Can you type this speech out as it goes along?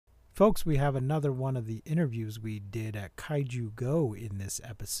Folks, we have another one of the interviews we did at Kaiju Go in this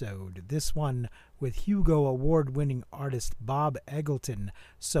episode. This one with Hugo Award-winning artist Bob Eggleton.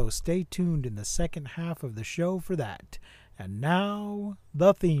 So stay tuned in the second half of the show for that. And now,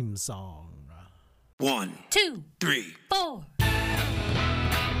 the theme song. 1, 2, 3, 4.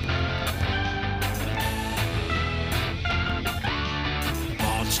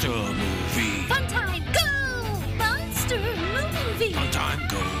 Monster movie. Fun time, go! Monster movie. Fun time,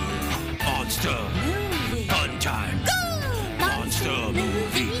 go. Monster Movie. Fun time, Go! Monster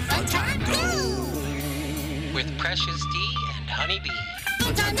movie. Fun time, go. With Precious D and Honeybee.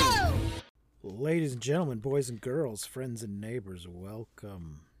 Fun time, go! Ladies and gentlemen, boys and girls, friends and neighbors,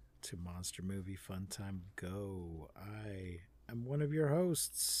 welcome to Monster Movie Fun Time Go. I am one of your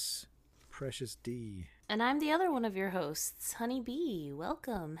hosts, Precious D. And I'm the other one of your hosts, Honeybee.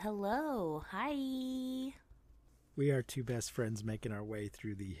 Welcome. Hello. Hi. We are two best friends making our way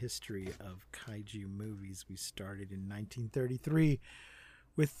through the history of kaiju movies. We started in 1933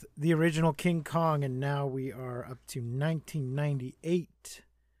 with the original King Kong, and now we are up to 1998.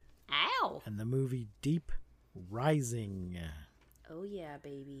 Ow. And the movie Deep Rising. Oh, yeah,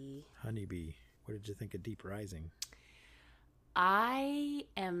 baby. Honeybee, what did you think of Deep Rising?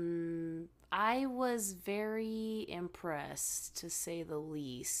 I was very impressed, to say the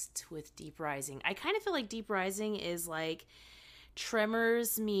least, with Deep Rising. I kind of feel like Deep Rising is like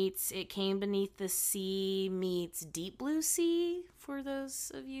Tremors meets It Came Beneath the Sea meets Deep Blue Sea, for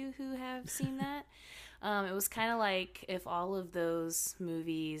those of you who have seen that. It was kind of like if all of those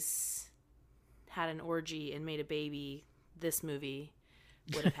movies had an orgy and made a baby, this movie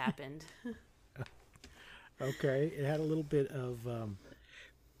would have happened. Okay, it had a little bit of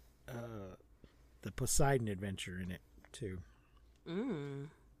the Poseidon adventure in it too. Mm.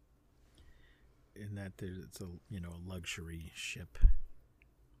 In that it's a luxury ship,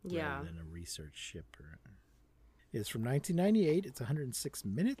 Yeah. rather than a research ship. It's from 1998. It's 106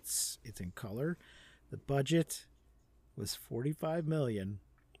 minutes. It's in color. The budget was $45 million.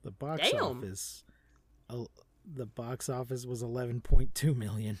 The box office was $11.2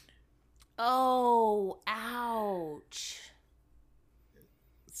 million. Oh, ouch.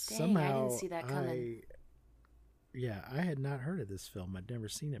 Somehow, I didn't see that coming. I had not heard of this film. I'd never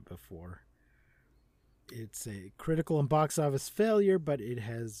seen it before. It's a critical and box office failure, but it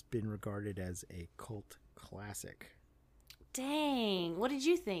has been regarded as a cult classic. Dang. What did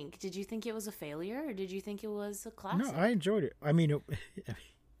you think? Did you think it was a failure, or did you think it was a classic? No, I enjoyed it. I mean,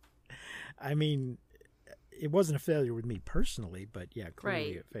 it wasn't a failure with me personally, but yeah, clearly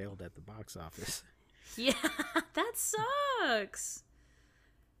Right. it failed at the box office. Yeah, that sucks.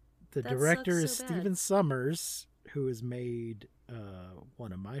 The That director sucks is so bad. Stephen Sommers, who has made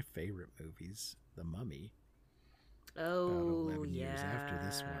one of my favorite movies, The Mummy, about Oh, 11 yeah. years after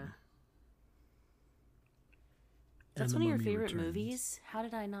this one. That's And one The of your Mummy favorite Returns. movies? How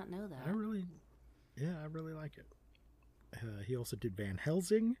did I not know that? I really like it. He also did Van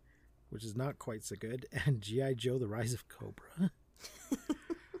Helsing, which is not quite so good, and G.I. Joe: The Rise of Cobra.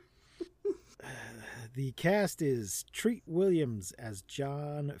 The cast is Treat Williams as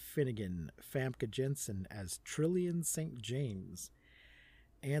John Finnegan, Famke Jensen as Trillian St. James,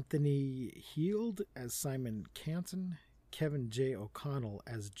 Anthony Heald as Simon Canton, Kevin J. O'Connell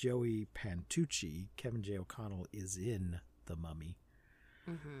as Joey Pantucci. Kevin J. O'Connell is in The Mummy.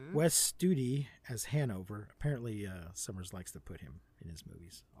 Mm-hmm. Wes Studi as Hanover. Apparently, Summers likes to put him in his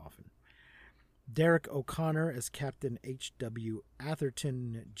movies often. Derek O'Connor as Captain H.W.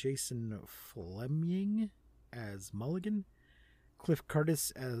 Atherton. Jason Fleming as Mulligan. Cliff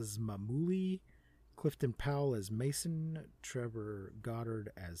Curtis as Mamuli. Clifton Powell as Mason. Trevor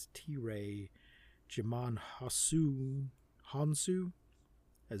Goddard as T-Ray. Jamon Hansu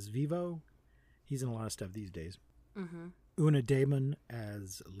as Vivo. He's in a lot of stuff these days. Mm-hmm. Una Damon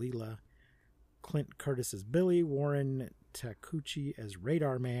as Leela, Clint Curtis as Billy, Warren Takuchi as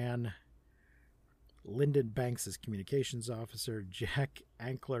Radar Man, Lyndon Banks as Communications Officer, Jack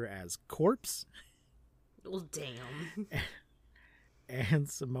Ankler as Corpse, Well, damn. and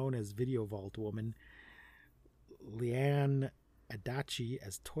Simone as Video Vault Woman, Leanne Adachi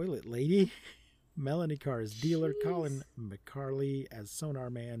as Toilet Lady, Melanie Carr as Dealer, Jeez. Colin McCarley as Sonar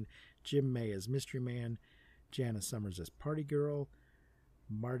Man, Jim May as Mystery Man, Jana Summers as Party Girl,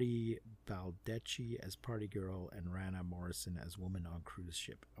 Marty Baldecchi as Party Girl, and Rana Morrison as Woman on Cruise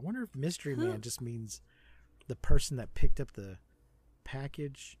Ship. I wonder if Mystery Man just means the person that picked up the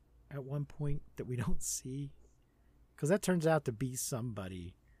package at one point that we don't see. Because that turns out to be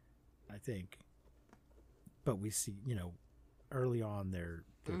somebody, I think. But we see, early on they're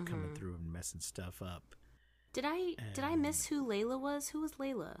coming through and messing stuff up. Did I miss who Layla was? Who was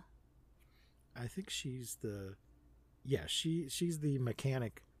Layla? I think she's the... Yeah, she's the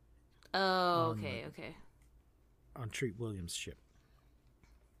mechanic. Oh, okay, okay. On Treat Williams' ship,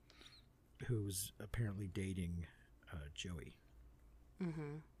 who's apparently dating Joey.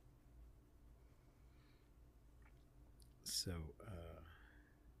 Mm-hmm. So,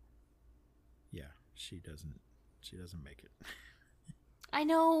 yeah, she doesn't make it. I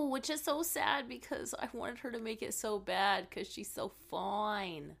know, which is so sad because I wanted her to make it so bad because she's so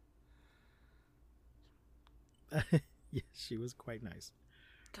fine. Yeah, she was quite nice.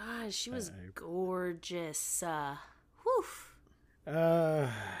 Gosh, she was gorgeous. Whew.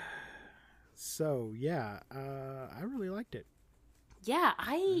 So yeah, I really liked it. Yeah,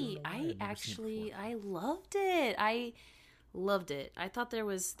 I actually I loved it. I loved it. I thought there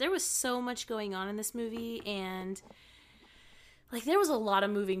was so much going on in this movie, and like there was a lot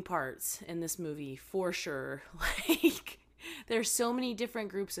of moving parts in this movie for sure. Like there's so many different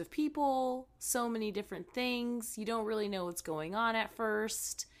groups of people, so many different things. You don't really know what's going on at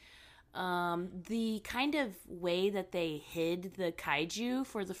first. The kind of way that they hid the kaiju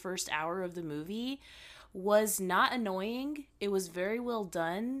for the first hour of the movie was not annoying. It was very well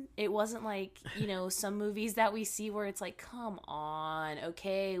done. It wasn't like, some movies that we see where it's like, come on,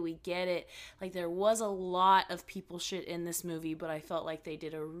 okay, we get it. Like there was a lot of people shit in this movie, but I felt like they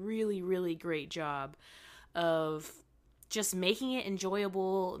did a really, really great job of just making it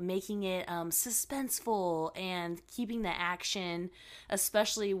enjoyable, making it suspenseful, and keeping the action,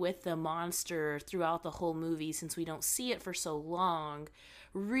 especially with the monster throughout the whole movie, since we don't see it for so long,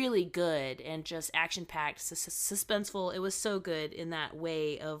 really good and just action-packed, suspenseful. It was so good in that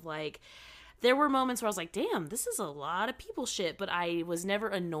way of like, there were moments where I was like, damn, this is a lot of people shit, but I was never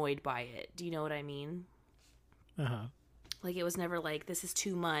annoyed by it. Do you know what I mean? Uh-huh. Like, it was never like, this is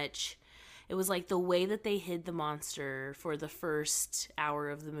too much. It was like the way that they hid the monster for the first hour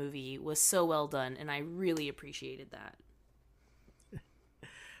of the movie was so well done, and I really appreciated that.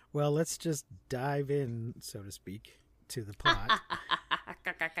 Well, let's just dive in, so to speak, to the plot.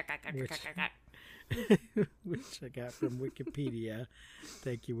 which I got from Wikipedia.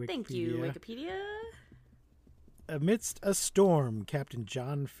 Thank you, Wikipedia. Thank you, Wikipedia. Amidst a storm, Captain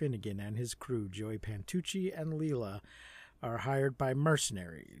John Finnegan and his crew, Joey Pantucci and Leela, are hired by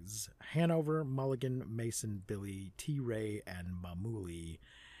mercenaries Hanover, Mulligan, Mason, Billy, T-Ray, and Mamuli,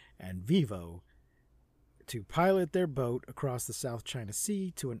 and Vivo to pilot their boat across the South China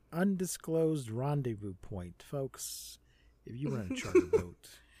Sea to an undisclosed rendezvous point. Folks, if you run a charter boat,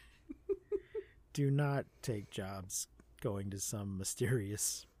 do not take jobs going to some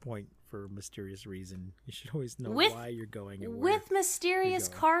mysterious point for a mysterious reason. You should always know why you're going and where with mysterious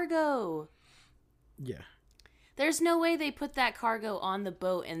cargo. Yeah. There's no way they put that cargo on the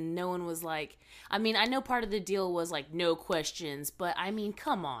boat and no one was like, I mean, I know part of the deal was like no questions, but I mean,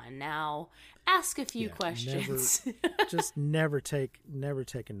 come on now. Ask a few questions. Never take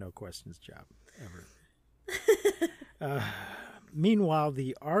a no questions job ever. Meanwhile,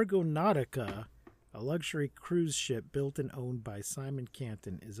 the Argonautica, a luxury cruise ship built and owned by Simon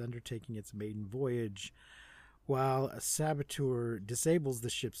Canton, is undertaking its maiden voyage while a saboteur disables the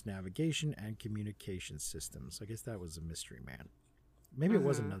ship's navigation and communication systems. I guess that was a mystery man. Maybe it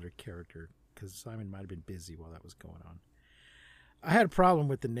was another character, because Simon might have been busy while that was going on. I had a problem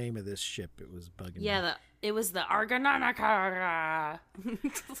with the name of this ship. It was bugging me. Yeah, it was the Argonautica.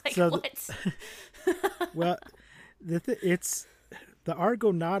 Like, so what? Well, the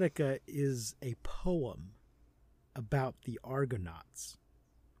Argonautica is a poem about the Argonauts,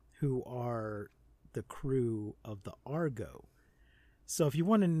 who are the crew of the Argo. So if you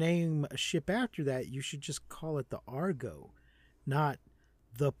want to name a ship after that, you should just call it the Argo, not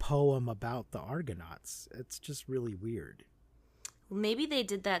the poem about the Argonauts. It's just really weird. Maybe they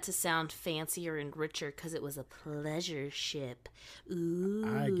did that to sound fancier and richer because it was a pleasure ship. Ooh.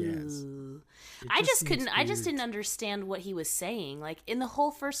 I guess. I just didn't understand what he was saying. Like, in the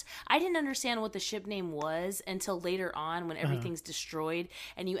whole first, I didn't understand what the ship name was until later on when everything's destroyed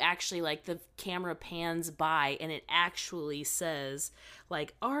and you actually, like, the camera pans by and it actually says,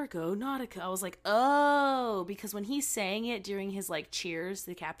 like, Argo Nautica. I was like, oh, because when he's saying it during his, like, cheers,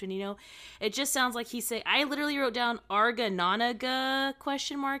 the captain, it just sounds like he's saying, I literally wrote down Argonautica ?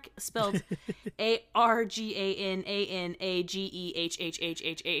 Spelled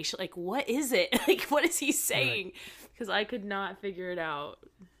Argananagehhhh. Like, what is it? Like, what is he saying? Because I could not figure it out.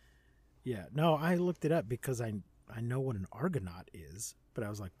 Yeah, no, I looked it up because I know what an Argonaut is, but I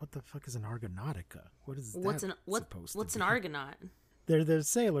was like, what the fuck is an Argonautica? What is that supposed to What's be? an Argonaut? They're the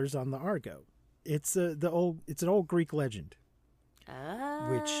sailors on the Argo. It's an old Greek legend. Oh.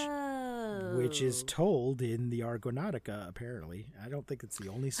 Which which is told in the Argonautica, apparently. I don't think it's the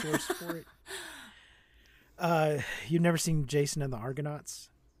only source for it. You've never seen Jason and the Argonauts?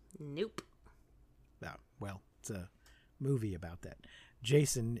 Nope. Oh, well, it's a movie about that.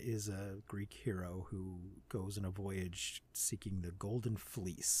 Jason is a Greek hero who goes on a voyage seeking the Golden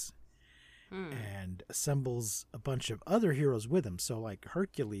Fleece and assembles a bunch of other heroes with him. So, like,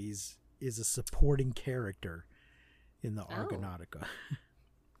 Hercules is a supporting character in the Argonautica.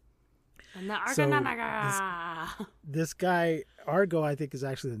 And the Argonautica. So this guy, Argo, I think, is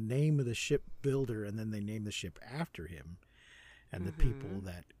actually the name of the ship builder, and then they name the ship after him. And the people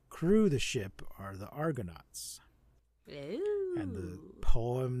that crew the ship are the Argonauts. Ooh. And the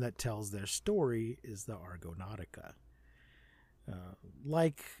poem that tells their story is the Argonautica.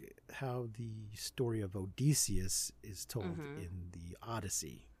 Like how the story of Odysseus is told in the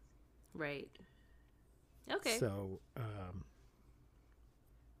Odyssey. Right. Okay. So,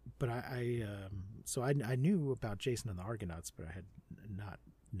 but I knew about Jason and the Argonauts, but I had not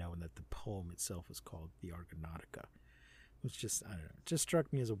known that the poem itself is called the Argonautica, which just, I don't know, it just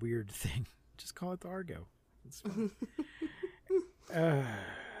struck me as a weird thing. Just call it the Argo. It's fine.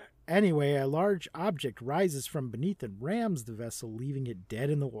 Anyway, a large object rises from beneath and rams the vessel, leaving it dead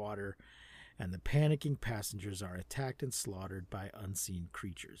in the water, and the panicking passengers are attacked and slaughtered by unseen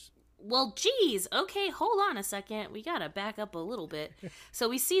creatures. Well, geez. Okay, hold on a second. We gotta back up a little bit. So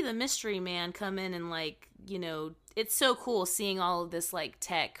we see the mystery man come in and, like, you know, it's so cool seeing all of this, like,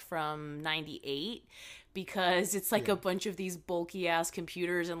 tech from 98, because it's like a bunch of these bulky ass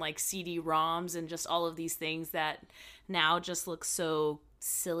computers and like CD-ROMs and just all of these things that now just look so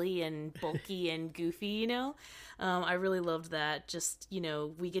silly and bulky and goofy, you know? I really loved that. Just, you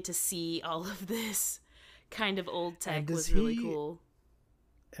know, we get to see all of this kind of old tech was really cool.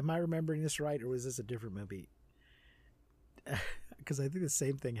 Am I remembering this right, or was this a different movie? Because I think the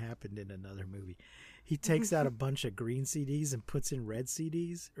same thing happened in another movie. He takes out a bunch of green CDs and puts in red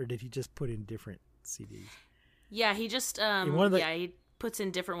CDs, or did he just put in different CDs? Yeah, he just he puts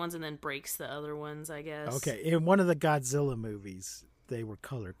in different ones and then breaks the other ones, I guess. Okay, in one of the Godzilla movies, they were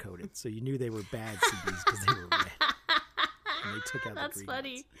color coded, so you knew they were bad CDs because they were red. And they took out the green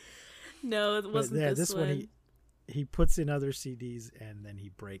funny. ones. No, it wasn't this one. He puts in other CDs and then he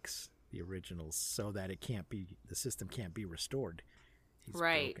breaks the originals so that the system can't be restored. He's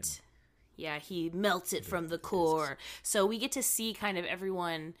right. broken. Yeah, he melts it from the core. So we get to see kind of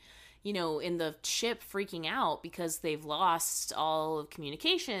everyone, you know, in the ship freaking out because they've lost all of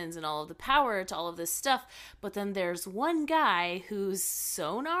communications and all of the power to all of this stuff. But then there's one guy whose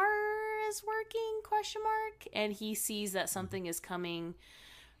sonar is working, ? And he sees that something is coming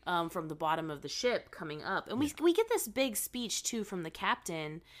from the bottom of the ship coming up. And we get this big speech, too, from the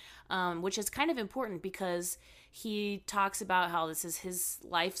captain, which is kind of important because he talks about how this is his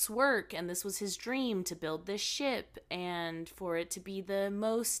life's work and this was his dream to build this ship and for it to be the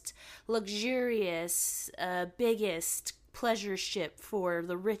most luxurious, biggest pleasure ship for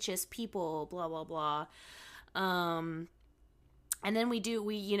the richest people, blah, blah, blah. And then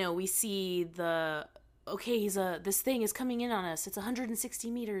we see this thing is coming in on us. It's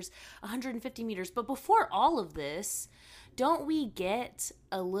 160 meters, 150 meters. But before all of this, don't we get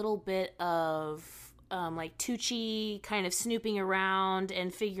a little bit of like Tucci kind of snooping around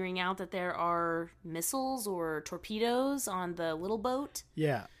and figuring out that there are missiles or torpedoes on the little boat?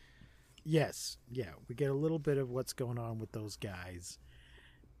 Yeah. Yes. Yeah. We get a little bit of what's going on with those guys.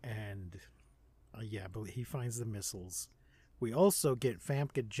 And but he finds the missiles. We also get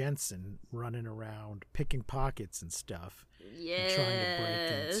Famke Jensen running around picking pockets and stuff. Yes.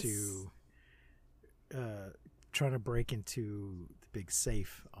 And trying to break into the big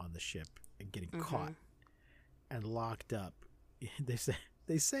safe on the ship and getting caught and locked up.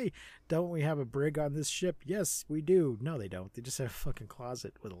 They say, don't we have a brig on this ship? Yes, we do. No, they don't. They just have a fucking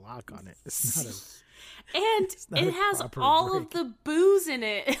closet with a lock on it. It's not and it has all of the booze in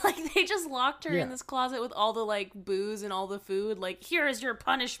it. Like, they just locked her in this closet with all the, like, booze and all the food. Like, here is your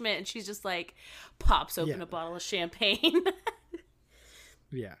punishment. And she's just, like, pops open a bottle of champagne.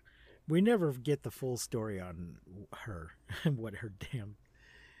 Yeah. We never get the full story on her and what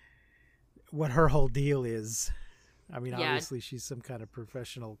her whole deal is. I mean, obviously she's some kind of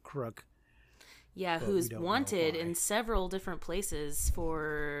professional crook. Yeah, who's wanted in several different places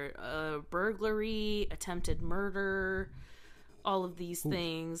for burglary, attempted murder, all of these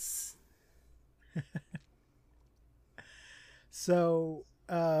things. So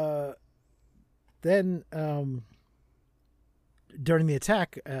then during the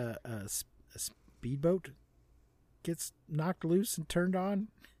attack, a speedboat gets knocked loose and turned on.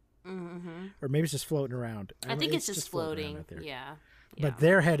 Mm-hmm. Or maybe it's just floating around. I think it's just floating. Yeah. But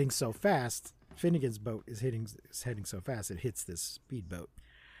they're heading so fast. Finnegan's boat is heading so fast it hits this speedboat.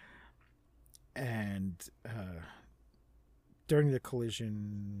 And during the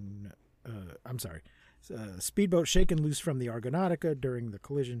collision, speedboat shaken loose from the Argonautica during the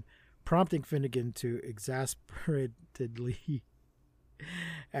collision, prompting Finnegan to exasperatedly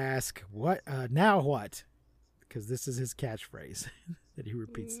ask, "What now? What?" Because this is his catchphrase that he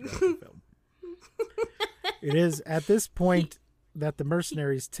repeats throughout the film. It is at this point that the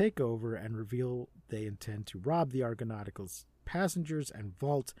mercenaries take over and reveal they intend to rob the Argonautica's passengers and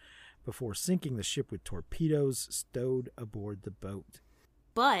vault before sinking the ship with torpedoes stowed aboard the boat.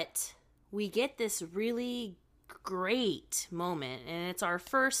 But we get this really great moment, and it's our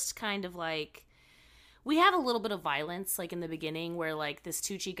first kind of like, we have a little bit of violence like in the beginning where like this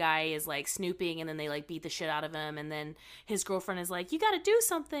Tucci guy is like snooping and then they like beat the shit out of him, and then his girlfriend is like, you gotta do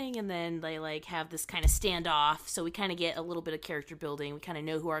something, and then they like have this kind of standoff. So we kind of get a little bit of character building. We kind of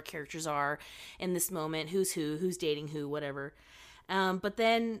know who our characters are in this moment, who's dating who, whatever. But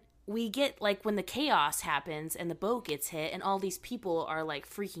then we get like when the chaos happens and the boat gets hit and all these people are like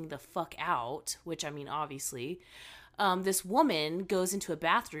freaking the fuck out, which I mean obviously, this woman goes into a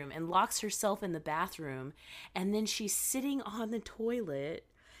bathroom and locks herself in the bathroom, and then she's sitting on the toilet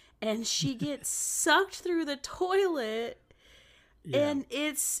and she gets sucked through the toilet. Yeah.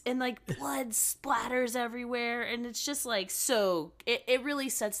 And like blood splatters everywhere, and it's just like, so it really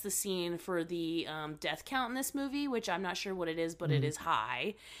sets the scene for the death count in this movie, which I'm not sure what it is, but it is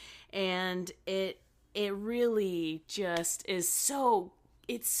high. And it really just is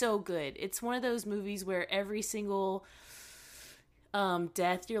it's so good. It's one of those movies where every single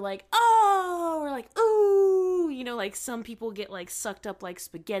death you're like, oh, or like, ooh, you know, like some people get like sucked up like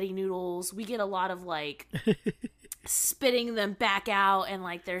spaghetti noodles. We get a lot of like spitting them back out, and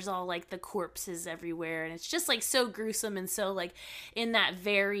like there's all like the corpses everywhere, and it's just like so gruesome and so like in that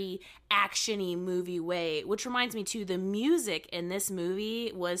very actiony movie way, which reminds me too, the music in this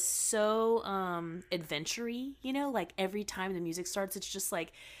movie was so adventure-y, you know, like every time the music starts it's just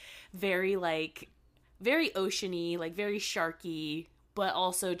like very oceany, like very sharky, but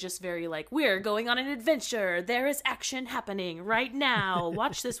also just very like, we're going on an adventure, there is action happening right now,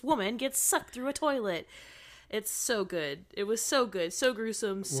 watch this woman get sucked through a toilet. It's so good. It was so good. So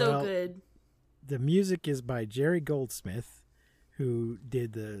gruesome. So good. The music is by Jerry Goldsmith, who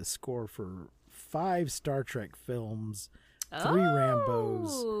did the score for 5 Star Trek films, 3 Rambos,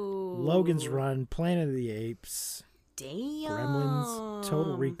 Logan's Run, Planet of the Apes, Gremlins,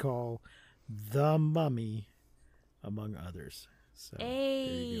 Total Recall, The Mummy, among others. So,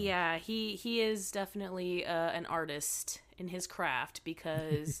 yeah, he is definitely an artist in his craft,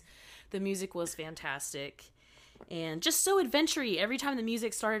 because the music was fantastic. And just so adventure-y. Every time the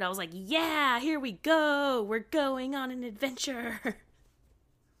music started, I was like, yeah, here we go. We're going on an adventure.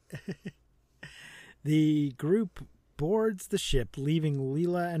 The group boards the ship, leaving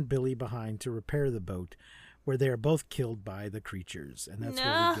Leela and Billy behind to repair the boat, where they are both killed by the creatures. And that's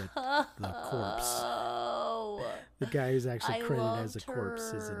where we get the corpse. The guy who's actually credited as a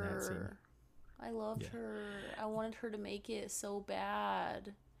corpse is in that scene. I loved her. I wanted her to make it so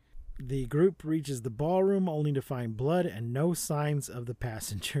bad. The group reaches the ballroom only to find blood and no signs of the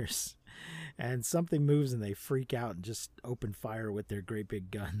passengers. And something moves and they freak out and just open fire with their great big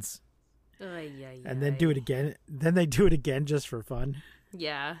guns. And then do it again. Then they do it again just for fun.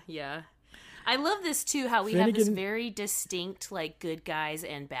 Yeah. I love this too, how we have this very distinct like good guys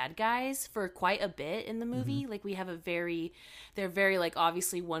and bad guys for quite a bit in the movie. Like we have they're very like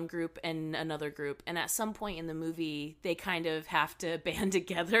obviously one group and another group, and at some point in the movie they kind of have to band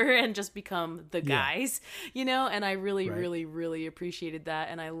together and just become the guys, you know, and I really appreciated that,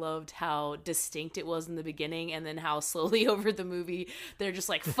 and I loved how distinct it was in the beginning, and then how slowly over the movie they're just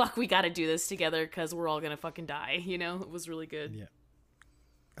like, fuck, we gotta do this together because we're all gonna fucking die, you know. It was really good. Yeah.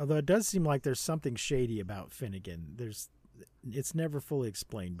 Although it does seem like there's something shady about Finnegan. It's never fully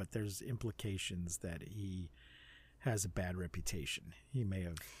explained, but there's implications that he has a bad reputation. He may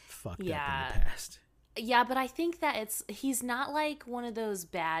have fucked up in the past. Yeah, but I think that he's not like one of those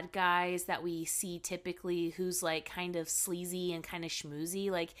bad guys that we see typically who's like kind of sleazy and kind of schmoozy.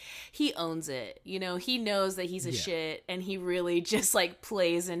 Like he owns it, you know, he knows that he's a shit, and he really just like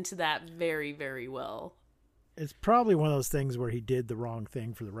plays into that very, very well. It's probably one of those things where he did the wrong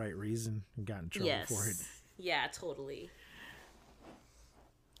thing for the right reason and got in trouble for it. Yeah, totally.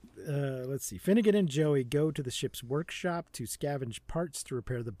 Let's see. Finnegan and Joey go to the ship's workshop to scavenge parts to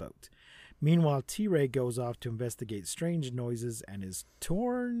repair the boat. Meanwhile, T-Ray goes off to investigate strange noises and is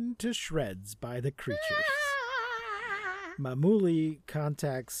torn to shreds by the creatures. Mamuli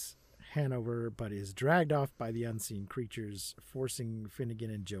contacts Hanover, but is dragged off by the unseen creatures, forcing Finnegan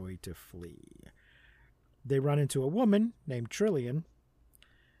and Joey to flee. They run into a woman named Trillian,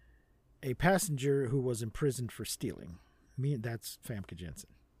 a passenger who was imprisoned for stealing. That's Famke Janssen.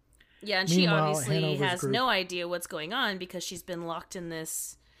 Yeah, and she obviously has no idea what's going on because she's been locked in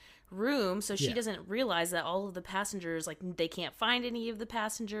this room, so she doesn't realize that all of the passengers, like, they can't find any of the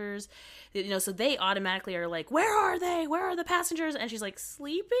passengers, so they automatically are like, where are they? Where are the passengers? And she's like,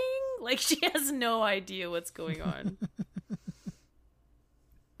 sleeping? Like, she has no idea what's going on.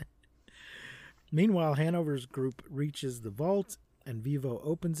 Meanwhile, Hanover's group reaches the vault, and Vivo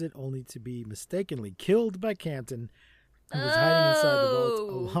opens it only to be mistakenly killed by Canton, who was hiding inside the vault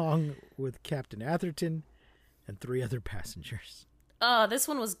along with Captain Atherton and 3 other passengers. Oh, this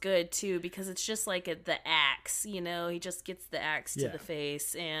one was good, too, because it's just like the axe, he just gets the axe to the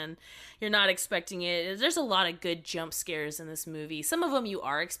face, and you're not expecting it. There's a lot of good jump scares in this movie. Some of them you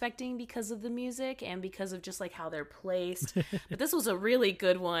are expecting because of the music and because of just, like, how they're placed. But this was a really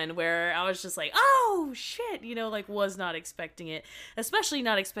good one where I was just like, oh, shit, was not expecting it. Especially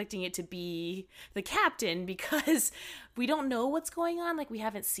not expecting it to be the captain, because we don't know what's going on. Like, we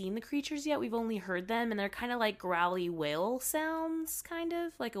haven't seen the creatures yet. We've only heard them, and they're kind of like growly whale sounds, kind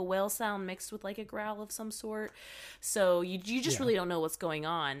of like a whale sound mixed with like a growl of some sort. So you just really don't know what's going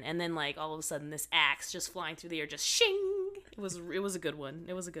on. And then, like, all of a sudden this axe just flying through the air, just shing. It was a good one.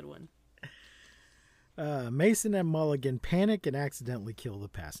 It was a good one. Mason and Mulligan panic and accidentally kill the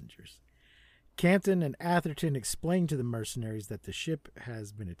passengers. Canton and Atherton explain to the mercenaries that the ship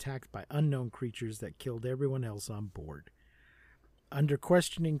has been attacked by unknown creatures that killed everyone else on board. Under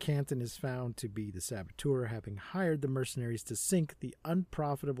questioning, Canton is found to be the saboteur, having hired the mercenaries to sink the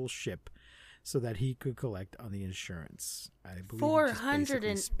unprofitable ship so that he could collect on the insurance. I believe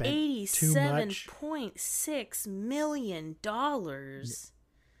 $487.6 million.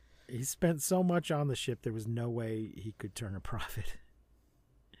 He spent so much on the ship, there was no way he could turn a profit.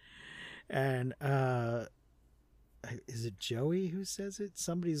 And is it Joey who says it?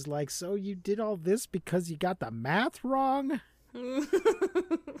 Somebody's like, so you did all this because you got the math wrong?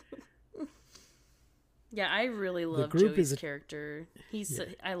 Yeah, I really love Joey's character.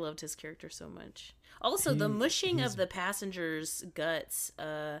 I loved his character so much. Also, the mushing of the passengers' guts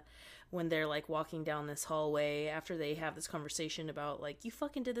when they're, like, walking down this hallway after they have this conversation about, like, you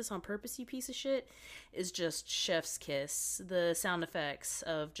fucking did this on purpose, you piece of shit, is just chef's kiss. The sound effects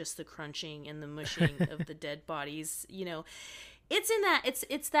of just the crunching and the mushing of the dead bodies,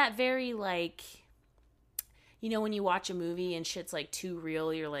 it's that very, like, when you watch a movie and shit's, like, too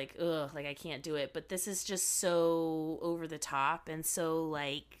real, you're like, ugh, like, I can't do it. But this is just so over the top and so,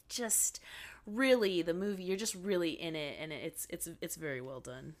 like, just really the movie, you're just really in it, and it's very well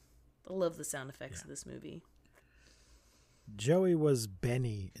done. I love the sound effects of this movie. Joey was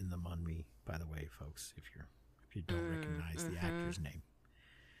Benny in The Mummy, by the way, folks, if you don't recognize the actor's name.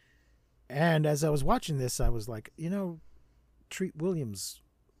 And as I was watching this, I was like, Treat Williams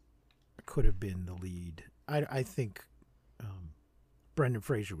could have been the lead. I think Brendan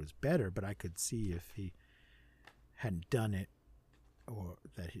Fraser was better, but I could see if he hadn't done it, or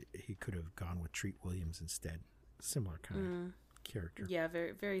that he could have gone with Treat Williams instead. Similar kind of character. Yeah,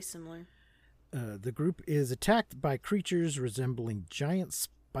 very, very similar. The group is attacked by creatures resembling giant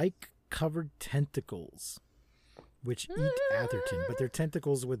spike-covered tentacles, which eat Atherton, but they're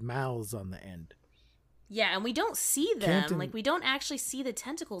tentacles with mouths on the end. Yeah, and we don't see them. Like, we don't actually see the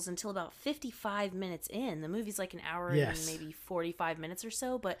tentacles until about 55 minutes in. The movie's like an hour and maybe 45 minutes or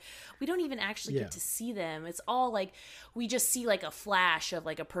so, but we don't even actually get to see them. It's all like, we just see like a flash of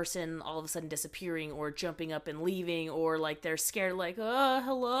like a person all of a sudden disappearing or jumping up and leaving, or like they're scared, like,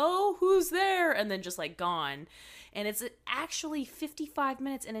 hello? Who's there? And then just like gone. And it's actually 55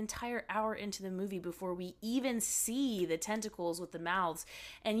 minutes, an entire hour into the movie before we even see the tentacles with the mouths.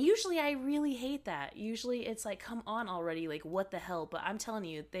 And usually I really hate that. Usually it's like, come on already, like, what the hell? But I'm telling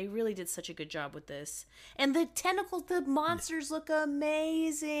you, they really did such a good job with this. And the tentacles, the monsters look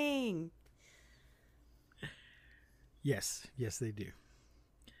amazing. Yes, they do.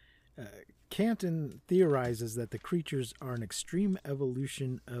 Canton theorizes that the creatures are an extreme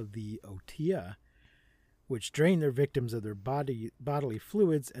evolution of the Otia, which drain their victims of their bodily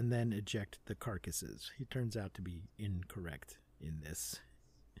fluids and then eject the carcasses. He turns out to be incorrect in this,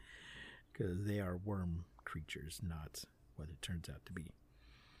 because they are worm creatures, not what it turns out to be.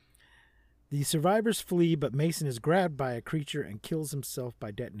 The survivors flee, but Mason is grabbed by a creature and kills himself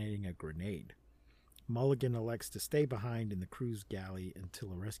by detonating a grenade. Mulligan elects to stay behind in the crew's galley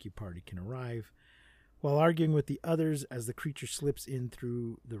until a rescue party can arrive, while arguing with the others as the creature slips in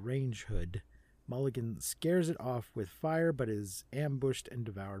through the range hood. Mulligan scares it off with fire, but is ambushed and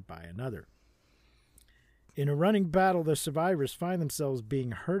devoured by another. In a running battle, the survivors find themselves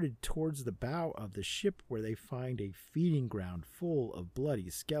being herded towards the bow of the ship, where they find a feeding ground full of bloody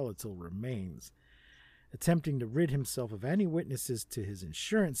skeletal remains. Attempting to rid himself of any witnesses to his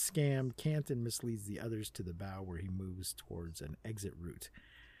insurance scam, Canton misleads the others to the bow, where he moves towards an exit route.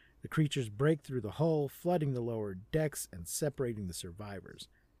 The creatures break through the hull, flooding the lower decks and separating the survivors.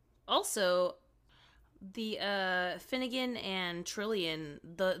 Also, the Finnegan and Trillian,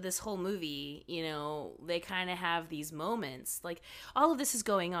 this whole movie, you know, they kind of have these moments. Like, all of this is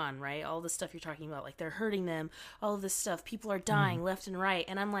going on, right? All the stuff you're talking about, like, they're hurting them, all of this stuff, people are dying left and right.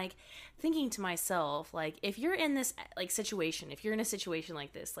 And I'm, like, thinking to myself, like, if you're in this, like, situation, if you're in a situation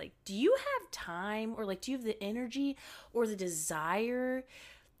like this, like, do you have time, or, like, do you have the energy or the desire?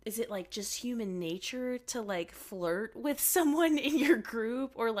 Is it, like, just human nature to, like, flirt with someone in your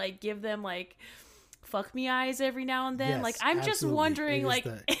group, or, like, give them, like, fuck me eyes every now and then? Yes, like, I'm just absolutely. wondering, like,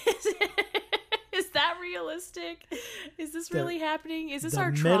 is that realistic? Is this really happening? Is this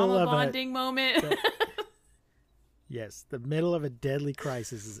our trauma bonding moment? Yes, the middle of a deadly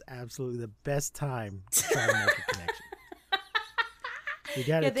crisis is absolutely the best time to try to make a connection. You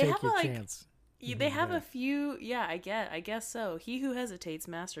got to take your chance. They have a few, I guess so. He who hesitates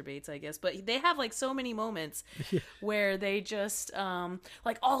masturbates, I guess. But they have, like, so many moments where they just,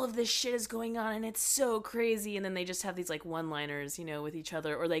 like, all of this shit is going on and it's so crazy. And then they just have these, like, one-liners, you know, with each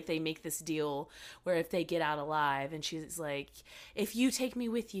other. Or, like, they make this deal where if they get out alive, and she's like, if you take me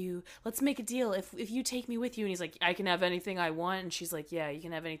with you, let's make a deal. If you take me with you. And he's like, I can have anything I want. And she's like, yeah, you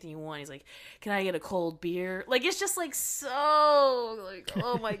can have anything you want. He's like, can I get a cold beer? Like, it's just, like, so, like,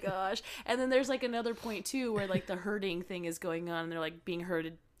 oh my gosh. And then there's, like, another point too where, like, the herding thing is going on and they're, like, being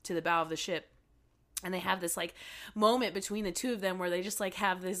herded to the bow of the ship, and they have this, like, moment between the two of them where they just, like,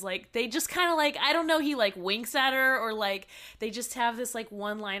 have this, like, they just kind of, like, I don't know, he, like, winks at her, or, like, they just have this, like,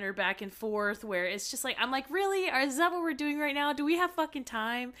 one-liner back and forth where it's just, like, I'm like, really? Is that what we're doing right now? Do we have fucking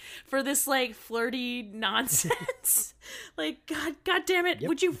time for this, like, flirty nonsense? Like, god damn it,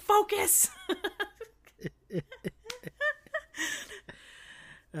 would you focus?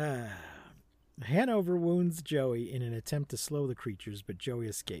 Hanover wounds Joey in an attempt to slow the creatures, but Joey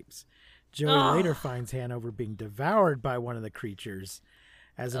escapes. Joey later finds Hanover being devoured by one of the creatures.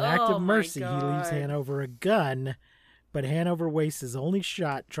 As an act of mercy, he leaves Hanover a gun, but Hanover wastes his only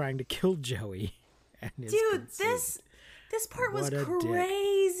shot trying to kill Joey. Dude, this part was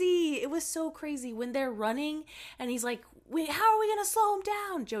crazy. It was so crazy when they're running and he's like, wait, how are we going to slow him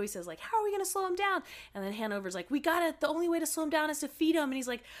down? Joey says, like, how are we going to slow him down? And then Hanover's like, the only way to slow him down is to feed him. And he's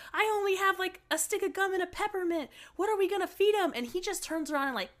like, I only have, like, a stick of gum and a peppermint. What are we going to feed him? And he just turns around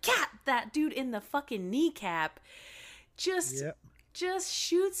and, like, that dude in the fucking kneecap. Just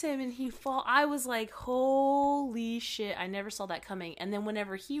shoots him and he fall. I was like, holy shit, I never saw that coming. And then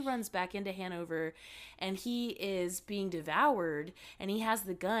whenever he runs back into Hanover and he is being devoured and he has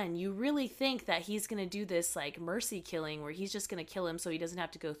the gun, you really think that he's gonna do this, like, mercy killing where he's just gonna kill him so he doesn't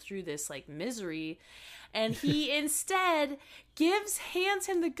have to go through this, like, misery. And he instead hands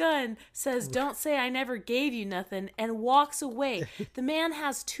him the gun, says, don't say I never gave you nothing, and walks away. The man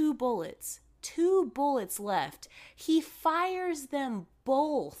has 2 bullets left. He fires them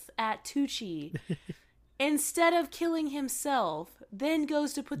both at Tucci instead of killing himself, then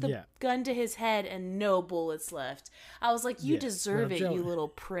goes to put the gun to his head and no bullets left. I was like, you deserve it, Joey, you little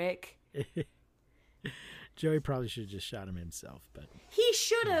prick. Joey probably should have just shot him himself, but he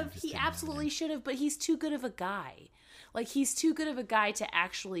should have. He absolutely should have, but he's too good of a guy. Like, he's too good of a guy to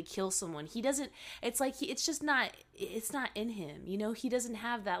actually kill someone. He doesn't, it's like, it's not in him, you know? He doesn't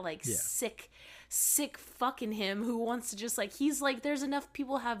have that, like, sick fuck in him who wants to just, like, he's like, there's enough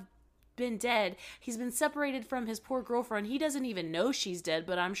people have been dead. He's been separated from his poor girlfriend. He doesn't even know she's dead,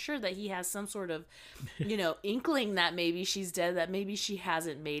 but I'm sure that he has some sort of, you know, inkling that maybe she's dead, that maybe she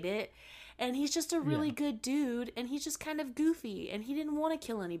hasn't made it. And he's just a really good dude, and he's just kind of goofy, and he didn't want to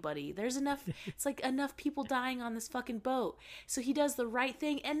kill anybody. There's enough, it's like enough people dying on this fucking boat. So he does the right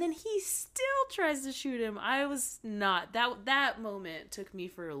thing, and then he still tries to shoot him. I was not, that moment took me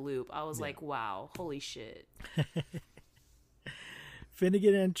for a loop. I was like, wow, holy shit.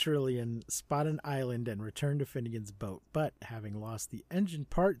 Finnegan and Trillian spot an island and return to Finnegan's boat, but having lost the engine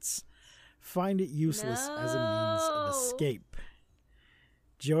parts, find it useless as a means of escape.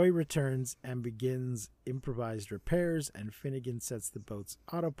 Joey returns and begins improvised repairs, and Finnegan sets the boat's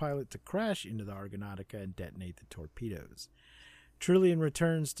autopilot to crash into the Argonautica and detonate the torpedoes. Trillian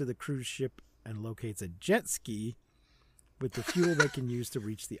returns to the cruise ship and locates a jet ski with the fuel they can use to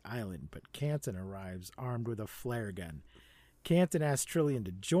reach the island, but Canton arrives armed with a flare gun. Canton asks Trillian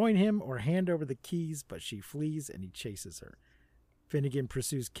to join him or hand over the keys, but she flees and he chases her. Finnegan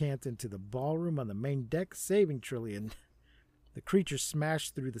pursues Canton to the ballroom on the main deck, saving Trillian. The creatures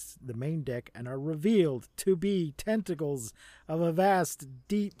smash through the main deck and are revealed to be tentacles of a vast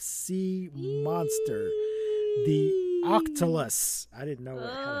deep-sea monster, the Octolus. I didn't know it had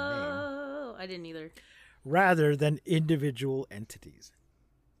a name. Oh, I didn't either. Rather than individual entities.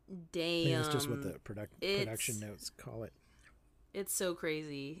 Damn. That's just what the production notes call it. It's so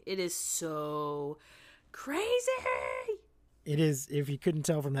crazy. It is so crazy. It is, if you couldn't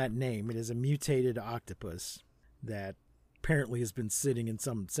tell from that name, it is a mutated octopus that apparently has been sitting in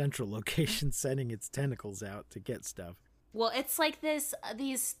some central location sending its tentacles out to get stuff. Well, it's like these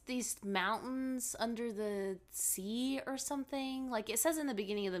mountains under the sea or something. Like it says in the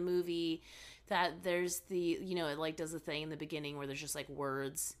beginning of the movie that there's it like does the thing in the beginning where there's just like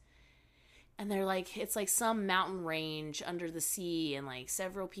words. And they're like, it's like some mountain range under the sea, and like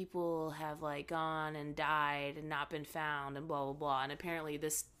several people have like gone and died and not been found and blah blah blah. And apparently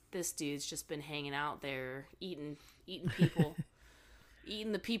this dude's just been hanging out there eating people.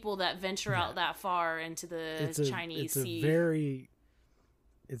 Eating the people that venture out that far into the Chinese Sea.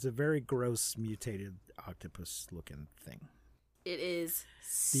 It's a very gross mutated octopus looking thing. It is.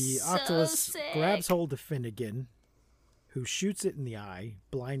 The so octopus sick. grabs hold of Finnegan, who shoots it in the eye,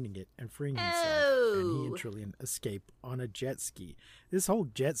 blinding it and freeing himself. And he and Trillian escape on a jet ski. This whole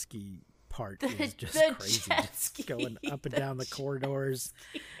jet ski part is just crazy. Just going up and down the corridors,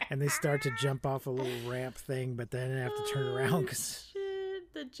 and they start to jump off a little ramp thing, but then they have to turn around because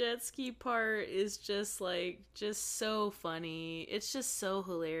the jet ski part is just so funny. It's just so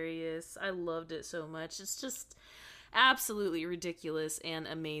hilarious. I loved it so much. It's just absolutely ridiculous and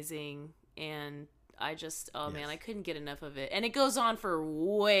amazing, and I just man, I couldn't get enough of it. And it goes on for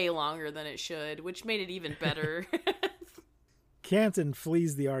way longer than it should, which made it even better. Canton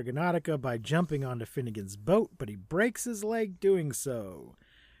flees the Argonautica by jumping onto Finnegan's boat, but he breaks his leg doing so.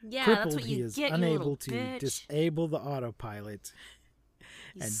 Yeah, Crippled, that's what you he is get, unable you to bitch. Disable the autopilot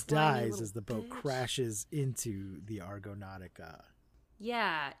You and slimy dies as the boat bitch. crashes into the Argonautica.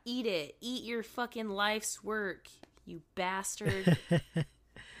 Yeah, eat it. Eat your fucking life's work, you bastard.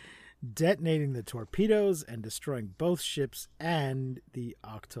 Detonating the torpedoes and destroying both ships and the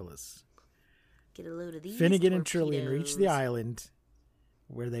Octolus. Get a load of these Finnegan and torpedoes. Trillian reach the island,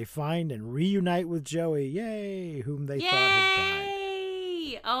 where they find and reunite with Joey, yay, whom they thought had died.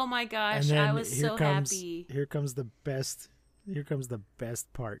 Yay! Oh my gosh, And then I was so happy. Here comes the best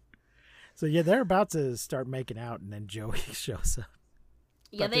part. So yeah, they're about to start making out, and then Joey shows up.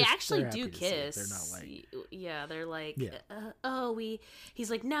 Yeah, But they they're do happy to see it. kiss. They're not like, yeah, they're like, Yeah. He's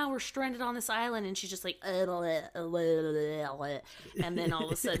like, now we're stranded on this island, and she's just like, and then all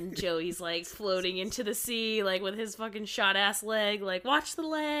of a sudden Joey's like floating into the sea, like with his fucking shot ass leg, like watch the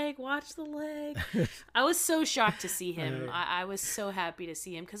leg. I was so shocked to see him. I was so happy to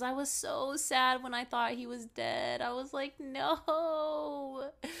see him because I was so sad when I thought he was dead. I was like, no.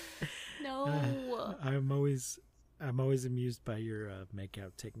 I'm always amused by your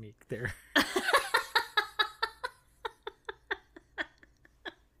makeout technique there.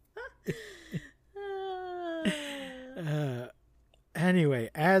 Anyway,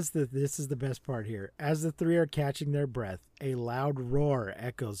 this is the best part here. As the three are catching their breath, a loud roar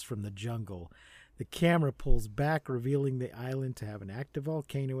echoes from the jungle. The camera pulls back, revealing the island to have an active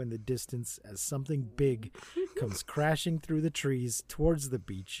volcano in the distance as something big comes crashing through the trees towards the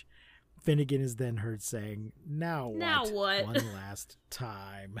beach. Finnegan is then heard saying, Now what? One last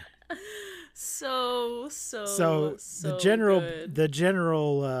time. So the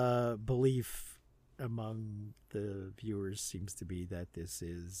general belief among the viewers seems to be that this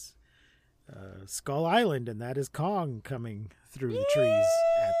is Skull Island, and that is Kong coming through the trees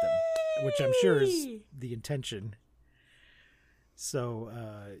at them, which I'm sure is the intention. So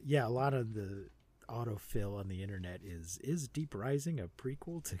a lot of the autofill on the internet is Deep Rising a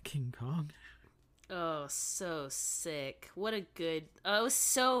prequel to King Kong? Oh, so sick. What a good... Oh, it was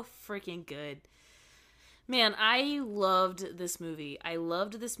so freaking good. Man, I loved this movie. I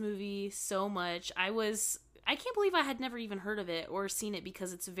loved this movie so much. I can't believe I had never even heard of it or seen it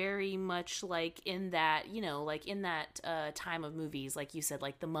because it's very much like in that, like in that time of movies, like you said,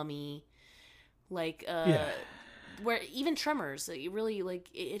 like The Mummy, like where even Tremors, it really like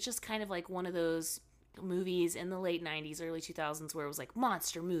it's just kind of like one of those movies in the late 90s, early 2000s where it was like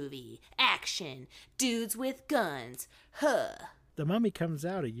monster movie, action, dudes with guns. The Mummy comes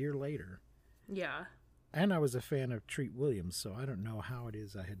out a year later. Yeah. And I was a fan of Treat Williams, so I don't know how it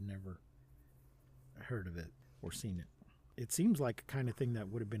is I had never heard of it or seen it. It seems like a kind of thing that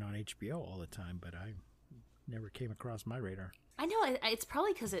would have been on HBO all the time, but Never came across my radar. I know, it's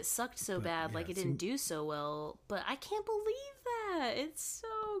probably because it sucked so bad, like it didn't do so well, but I can't believe that. It's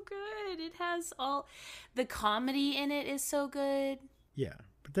so good. It has all... The comedy in it is so good. Yeah,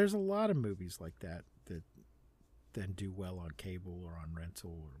 but there's a lot of movies like that then do well on cable or on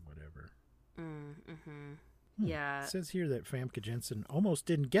rental or whatever. Yeah. It says here that Famke Jensen almost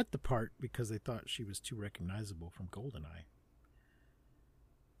didn't get the part because they thought she was too recognizable from GoldenEye.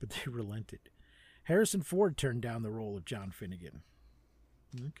 But they relented. Harrison Ford turned down the role of John Finnegan.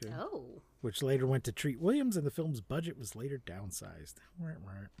 Okay. Oh. Which later went to Treat Williams, and the film's budget was later downsized.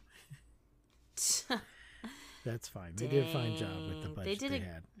 That's fine. They did a fine job with the budget they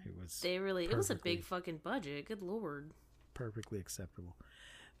had. It was a big fucking budget. Good Lord. Perfectly acceptable.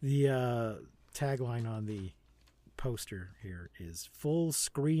 The tagline on the poster here is "Full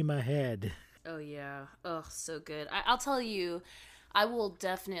Scream Ahead." Oh yeah. Oh, so good. I'll tell you, I will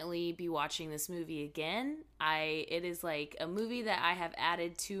definitely be watching this movie again. It is like a movie that I have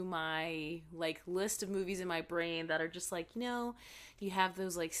added to my like list of movies in my brain that are just like, you have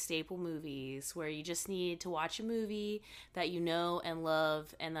those like staple movies where you just need to watch a movie that you know and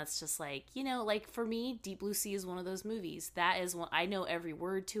love, and that's just like, like for me, Deep Blue Sea is one of those movies. That is one, I know every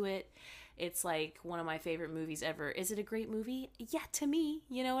word to it. It's like one of my favorite movies ever. Is it a great movie? Yeah, to me.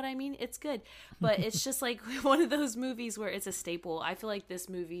 You know what I mean? It's good. But it's just like one of those movies where it's a staple. I feel like this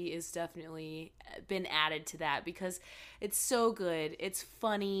movie is definitely been added to that because it's so good. It's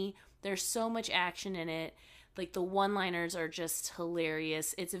funny. There's so much action in it. Like the one-liners are just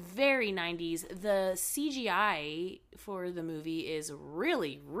hilarious. It's very 90s. The CGI for the movie is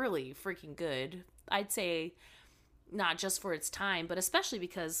really, really freaking good. I'd say not just for its time, but especially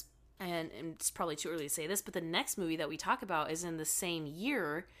because... And it's probably too early to say this, but the next movie that we talk about is in the same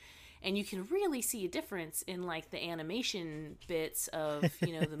year, and you can really see a difference in like the animation bits of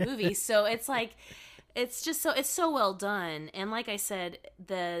the movie. So it's like it's so well done, and like I said,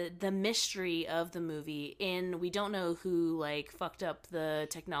 the mystery of the movie we don't know who like fucked up the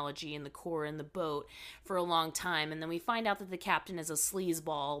technology in the core in the boat for a long time, and then we find out that the captain is a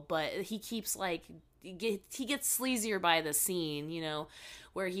sleazeball, but he keeps like he gets sleazier by the scene,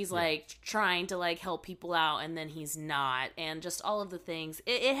 where he's like trying to like help people out and then he's not, and just all of the things.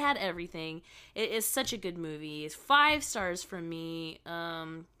 It had everything. It is such a good movie. It's 5 stars from me.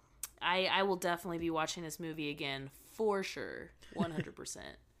 I will definitely be watching this movie again for sure. 100%.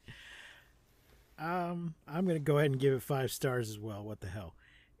 I'm going to go ahead and give it 5 stars as well. What the hell?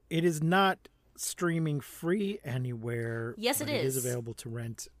 It is not streaming free anywhere. Yes, it is. It is available to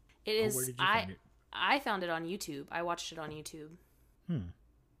rent. It is. Where did you find it? I found it on YouTube. I watched it on YouTube.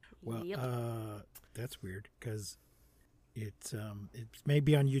 Well, yep. That's weird because it may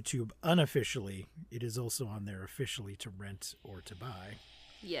be on YouTube unofficially. It is also on there officially to rent or to buy.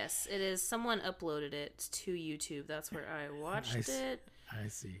 Yes, it is. Someone uploaded it to YouTube. That's where I watched it. I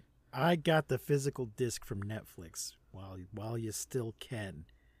see. I got the physical disc from Netflix while you still can.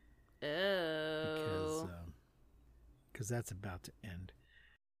 Oh. Because that's about to end.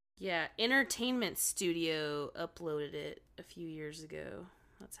 Yeah, Entertainment Studio uploaded it a few years ago.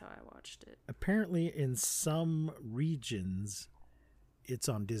 That's how I watched it. Apparently, in some regions, it's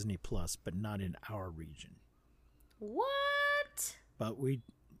on Disney Plus, but not in our region. What? But we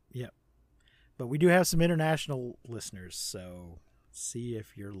do have some international listeners, so see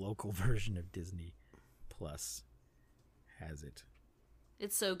if your local version of Disney Plus has it.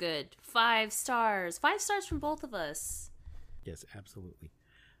 It's so good. 5 stars. 5 stars from both of us. Yes, absolutely.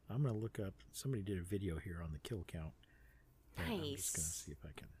 I'm going to look up, somebody did a video here on the kill count. Nice. I'm just going to see if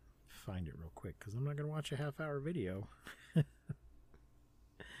I can find it real quick, because I'm not going to watch a half-hour video.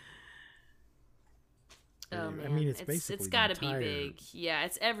 Oh, man. I mean, it's basically it's got to be big. Yeah,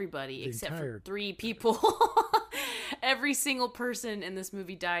 it's everybody except for 3 people. Every single person in this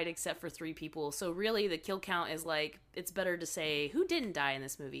movie died except for 3 people. So really, the kill count is like, it's better to say, who didn't die in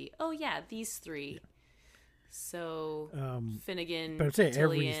this movie? Oh, yeah, these 3. Yeah. So, Finnegan,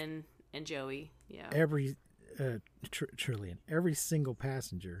 Tillian, and Joey. Yeah. Trillian. Every single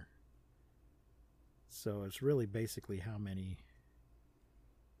passenger. So it's really basically how many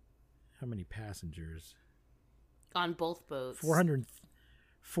passengers? On both boats.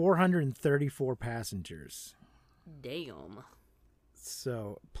 434 passengers. Damn.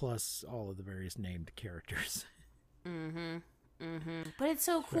 So, plus all of the various named characters. Mm-hmm. Mm-hmm. But it's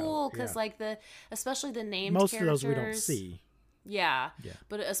so cool because, especially the named most characters. Most of those we don't see. Yeah.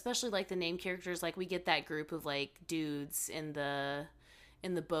 But especially like the named characters, like we get that group of like dudes in the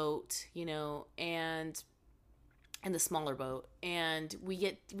boat, and in the smaller boat, and we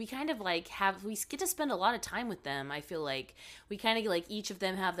get to spend a lot of time with them. I feel like we kind of like each of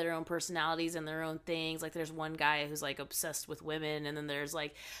them have their own personalities and their own things. Like there's one guy who's like obsessed with women, and then there's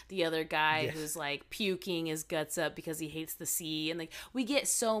like the other guy who's like puking his guts up because he hates the sea, and like we get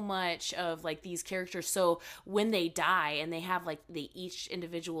so much of like these characters. So when they die and they have like each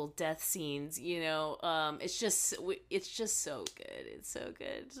individual death scenes, it's just so good. It's so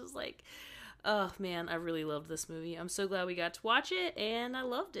good. It's just like, oh man, I really loved this movie. I'm so glad we got to watch it, and I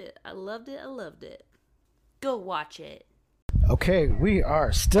loved it. I loved it. Go watch it. Okay, we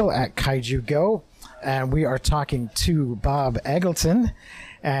are still at Kaiju Go, and we are talking to Bob Eggleton,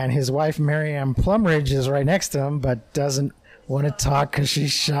 and his wife Marianne Plumridge is right next to him, but doesn't want to talk because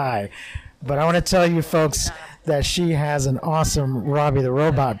she's shy. But I want to tell you folks that she has an awesome Robbie the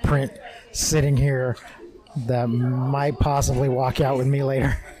Robot print sitting here that might possibly walk out with me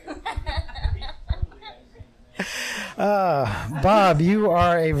later. Bob, you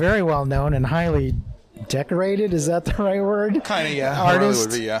are a very well-known and highly decorated, is that the right word? Kind of, yeah. Artist.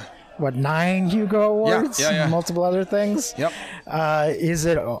 Really would be, yeah. What, 9 Hugo Awards? Yeah. Multiple other things? Yep. Is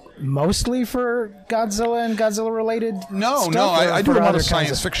it mostly for Godzilla and Godzilla-related No, stuff, I do a for lot other of kinds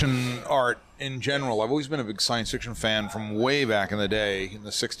science fiction art in general. I've always been a big science fiction fan from way back in the day, in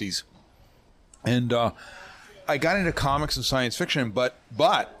the 60s. And I got into comics and science fiction, but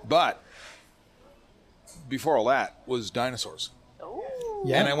before all that was dinosaurs.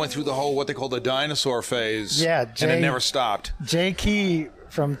 Yeah. And I went through the whole, what they call the dinosaur phase. Yeah, and it never stopped. Jay Key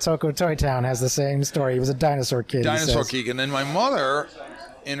from Toko Toy Town has the same story. He was a dinosaur kid. Dinosaur geek. And then my mother,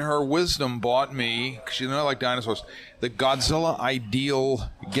 in her wisdom, bought me, because she didn't know I like dinosaurs, the Godzilla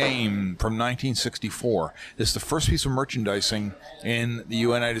Ideal game from 1964. It's the first piece of merchandising in the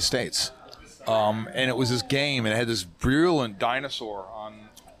United States. And it was this game, and it had this brilliant dinosaur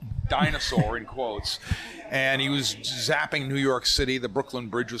in quotes. And he was zapping New York City. The Brooklyn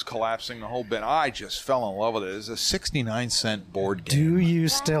Bridge was collapsing, the whole bit. I just fell in love with it. It's a 69-cent board game. Do you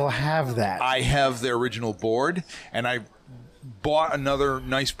still have that? I have the original board, and I bought another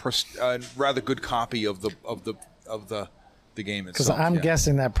nice, rather good copy of the game itself. Because I'm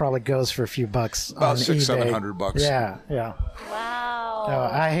guessing that probably goes for a few bucks about on eBay. $600-700. Yeah. Wow. Oh,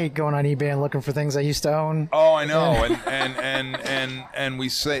 I hate going on eBay and looking for things I used to own. Oh, I know. And we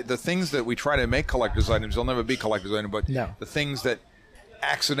say the things that we try to make collector's items, they'll never be collector's items, but No. the things that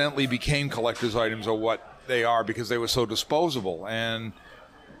accidentally became collector's items are what they are because they were so disposable. And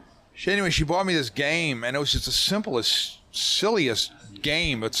anyway, she bought me this game, and it was just the simplest, silliest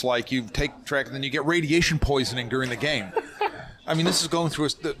game. It's like you take track and then you get radiation poisoning during the game. I mean, this is going through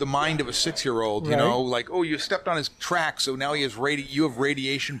the mind of a 6-year-old, you know, like, oh, you stepped on his track, so now you have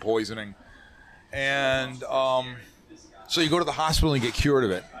radiation poisoning. And so you go to the hospital and get cured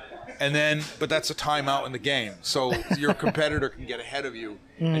of it. But that's a timeout in the game. So your competitor can get ahead of you,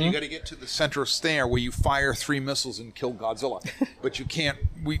 and you got to get to the center snare where you fire 3 missiles and kill Godzilla. But you can't.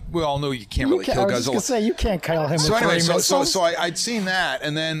 We all know you can't really kill Godzilla. I was just gonna say you can't kill him So with anyway, 3 missiles. so I'd seen that,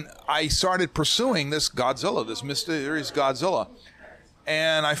 and then I started pursuing this Godzilla, this mysterious Godzilla,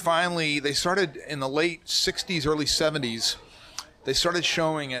 and they started in the late '60s, early '70s. They started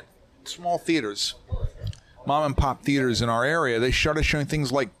showing at small theaters. Mom and pop theaters in our area, they started showing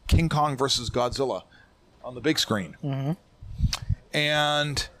things like King Kong versus Godzilla on the big screen. Mm-hmm.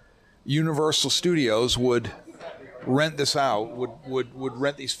 And Universal Studios would rent this out, would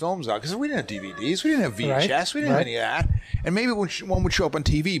rent these films out, because we didn't have DVDs, we didn't have VHS, we didn't have any of that. And maybe one would show up on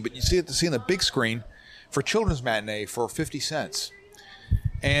TV, but you see on the big screen for children's matinee for 50 cents.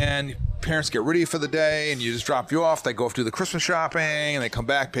 And parents get ready for the day, and you just drop you off. They go off to the Christmas shopping, and they come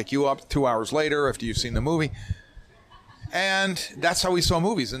back, pick you up 2 hours later after you've seen the movie. And that's how we saw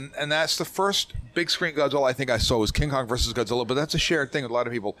movies. And that's the first big screen Godzilla I think I saw was King Kong versus Godzilla, but that's a shared thing with a lot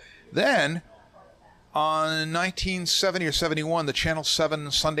of people. Then, on 1970 or 71, the Channel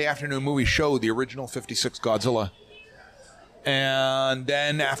 7 Sunday afternoon movie showed the original 56 Godzilla. And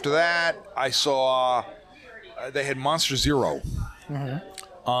then after that, I saw they had Monster Zero. Mm-hmm.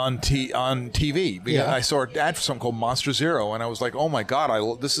 On TV. Because I saw an ad for something called Monster Zero, and I was like, oh my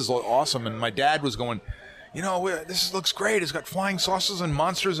God, this is awesome. And my dad was going, this looks great. It's got flying saucers and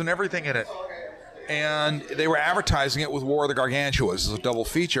monsters and everything in it. And they were advertising it with War of the Gargantuas as a double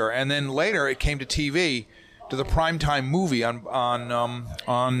feature. And then later it came to TV, to the primetime movie on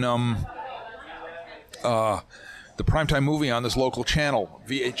the primetime movie on this local channel,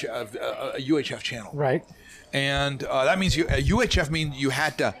 a UHF channel. Right. And that means UHF means you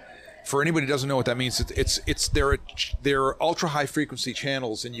had to. For anybody who doesn't know what that means, it's they're ultra high frequency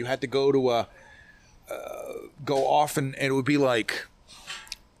channels, and you had to go to go off, and it would be like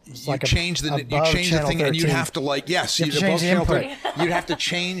you change the thing, and you'd have to yes, you have to change the input. You'd have to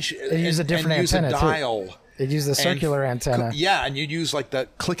change and use a different antenna use a dial. Too. They'd use the circular antenna. Yeah, and you'd use like the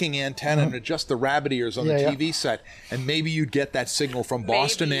clicking antenna and adjust the rabbit ears on the TV set, and maybe you'd get that signal from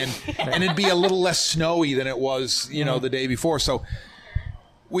Boston and it'd be a little less snowy than it was, the day before. So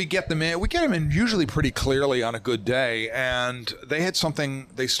we get them in. We get them in usually pretty clearly on a good day, and they had something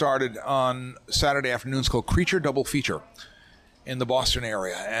they started on Saturday afternoons called Creature Double Feature in the Boston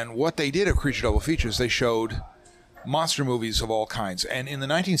area. And what they did at Creature Double Features, they showed monster movies of all kinds. And in the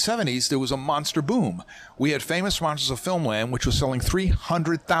 1970s, there was a monster boom. We had Famous Monsters of Filmland, which was selling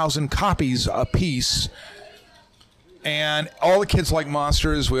 300,000 copies a piece. And all the kids like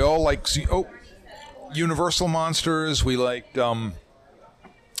monsters. We all like Universal monsters. We liked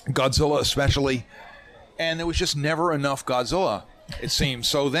Godzilla especially. And there was just never enough Godzilla, it seemed.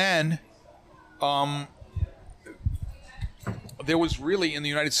 So then there was really, in the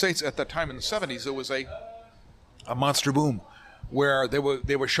United States at that time in the 70s, there was a monster boom where they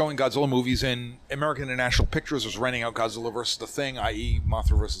were showing Godzilla movies, and American International Pictures was renting out Godzilla vs. The Thing, i.e.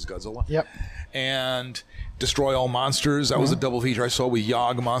 Mothra vs. Godzilla. Yep. And Destroy All Monsters. That was a double feature I saw with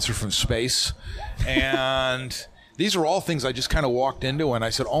Yog, Monster from Space. And these are all things I just kind of walked into, and I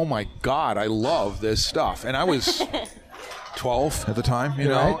said, oh my God, I love this stuff. And I was 12 at the time, you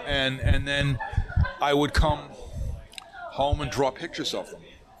know, Right. and then I would come home and draw pictures of them.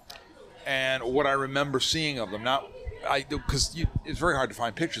 And what I remember seeing of them, because it's very hard to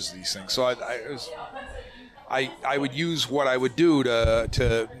find pictures of these things. So I would use what I would do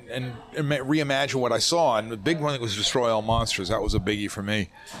to reimagine what I saw. And the big one was Destroy All Monsters. That was a biggie for me.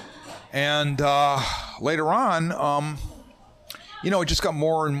 And later on, it just got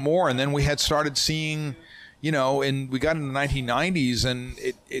more and more. And then we had started seeing, and we got in the 1990s, and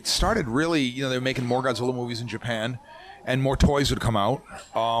it started really, they were making more Godzilla movies in Japan. And more toys would come out,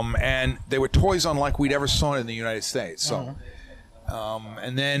 and they were toys unlike we'd ever saw in the United States. So,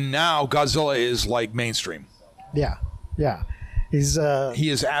 and then now Godzilla is like mainstream. Yeah. He is absolutely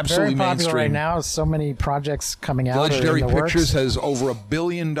very popular mainstream right now. So many projects coming out. Legendary in the Pictures works. has over $1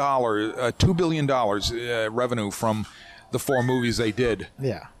 billion, $2 billion revenue from the 4 movies they did.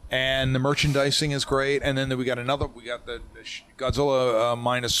 Yeah. And the merchandising is great. And then we got the Godzilla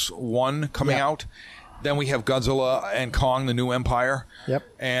 -1 coming out. Then we have Godzilla and Kong, the New Empire. Yep.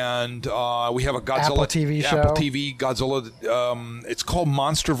 And we have a Godzilla Apple TV show. Apple TV Godzilla. It's called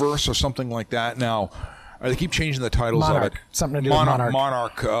Monsterverse or something like that now. They keep changing the titles Monarch. of it. Something to do with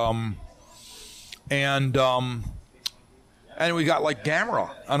Monarch. And we got like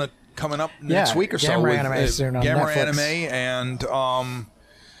Gamera on it coming up next week or so. Gamera anime soon on Gamera Netflix. anime,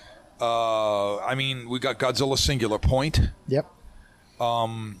 and we got Godzilla Singular Point. Yep.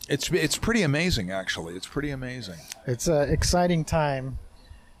 It's pretty amazing, actually. It's pretty amazing. It's an exciting time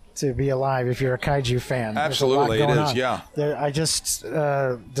to be alive if you're a kaiju fan. Absolutely, it is. Yeah. I just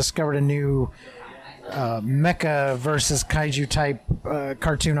discovered a new mecha versus kaiju type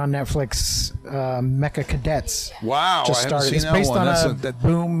cartoon on Netflix. Mecha Cadets. Wow, just I started. haven't seen It's that based one. on a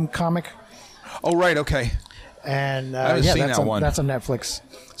Boom comic. Oh, right. Okay. And I haven't seen that one. That's on Netflix.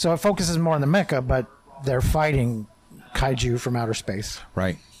 So it focuses more on the mecha, but they're fighting kaiju from outer space.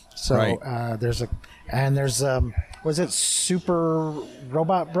 Right. So right. there's was it Super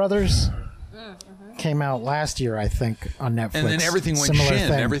Robot Brothers? Came out last year, I think, on Netflix. And then everything went Similar Shin.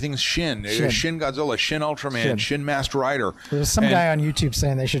 thing. Everything's Shin. Shin Godzilla, Shin Ultraman, Shin Master Rider. There's some guy on YouTube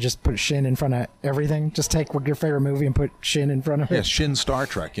saying they should just put Shin in front of everything. Just take your favorite movie and put Shin in front of it. Yeah, Shin Star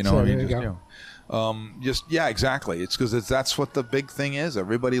Trek. So there you go. Exactly. It's because that's what the big thing is.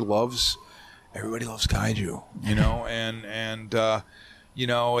 Everybody loves kaiju,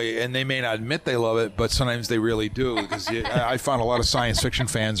 and they may not admit they love it, but sometimes they really do. Because I found a lot of science fiction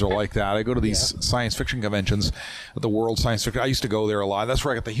fans are like that. I go to these science fiction conventions, the World Science Fiction. I used to go there a lot. That's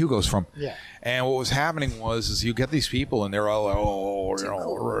where I got the Hugos from. Yeah. And what was happening is you get these people and they're all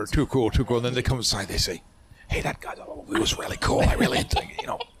like, too cool. And then they come inside, they say, hey, that Godzilla movie was really cool. I really think, I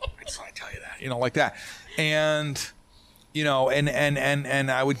just want to tell you that, like that. And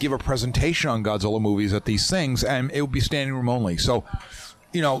and I would give a presentation on Godzilla movies at these things, and it would be standing room only. So,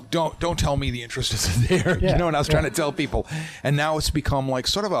 don't tell me the interest isn't there. And I was trying to tell people, and now it's become like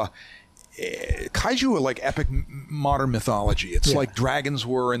sort of a kaiju are like epic modern mythology. It's like dragons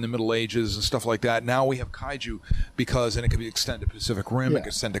were in the Middle Ages and stuff like that. Now we have kaiju and it could be extended to Pacific Rim. It could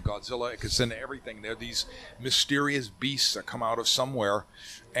extend to Godzilla. It could extend to everything. They're these mysterious beasts that come out of somewhere,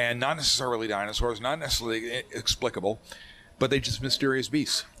 and not necessarily dinosaurs, not necessarily explicable, but they're just mysterious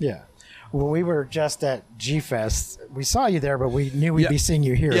beasts. Yeah. Well, we were just at G-Fest. We saw you there, but we knew we'd be seeing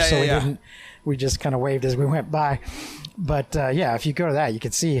you here, so we didn't. We just kind of waved as we went by. But yeah, if you go to that, you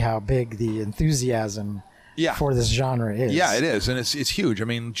can see how big the enthusiasm for this genre is. Yeah, it is, and it's huge. I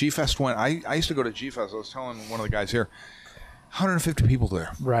mean, G-Fest went. I used to go to G-Fest. I was telling one of the guys here, 150 people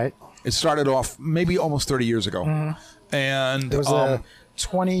there. Right. It started off maybe almost 30 years ago, and It was the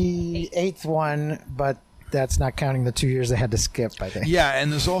 28th one, but that's not counting the 2 years they had to skip, I think. Yeah,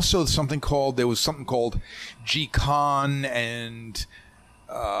 and there's also something called G-Con and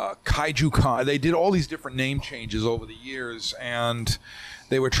Kaiju Con. They did all these different name changes over the years, and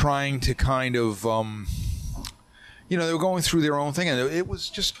they were trying to kind of, they were going through their own thing, and it was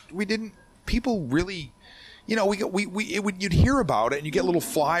just people really. You'd hear about it, and you get little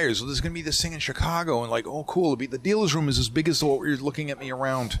flyers. So there's going to be this thing in Chicago, and like, oh, cool. The dealer's room is as big as what you're looking at me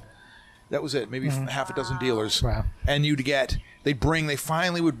around. That was it. Maybe half a dozen dealers. Wow. And they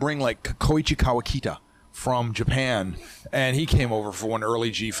finally would bring like Koichi Kawakita from Japan, and he came over for one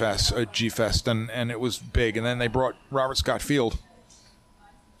early G-Fest, and it was big. And then they brought Robert Scott Field.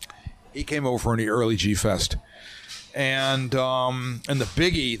 He came over for an early G-Fest. And the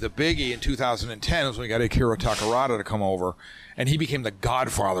biggie in 2010 was when we got Akira Takarada to come over, and he became the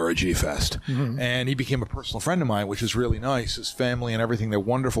godfather of G-Fest. And he became a personal friend of mine, which is really nice. His family and everything, they're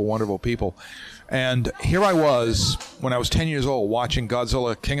wonderful, wonderful people. And here I was, when I was 10 years old, watching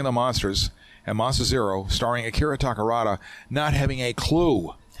Godzilla King of the Monsters and Monster Zero, starring Akira Takarada, not having a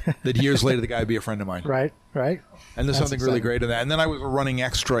clue that years later the guy would be a friend of mine. Right. And there's something really great in that. And then I was a running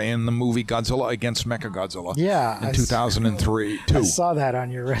extra in the movie Godzilla against Mechagodzilla. Yeah. In 2003, I saw that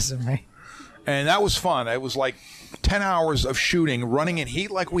on your resume. And that was fun. It was like 10 hours of shooting, running in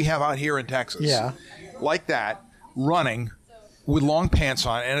heat like we have out here in Texas. Yeah. Like that, running with long pants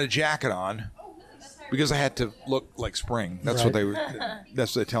on and a jacket on because I had to look like spring. That's what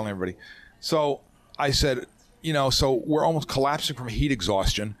they're telling everybody. So I said, so we're almost collapsing from heat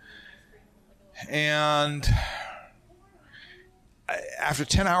exhaustion. And after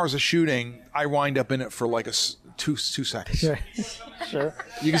 10 hours of shooting, I wind up in it for like two seconds. Sure.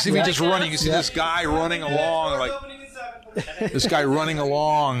 You can see me just running. You can see this guy running along,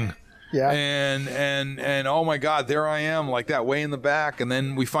 Yeah. And oh my God, there I am, like that, way in the back. And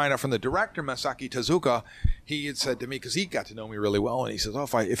then we find out from the director, Masaki Tezuka, he had said to me, because he got to know me really well, and he says,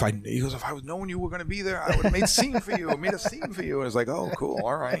 if I was knowing you were going to be there, I would have made a scene for you. And I was like, oh, cool,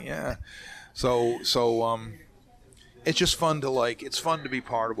 all right, yeah. So it's just fun to be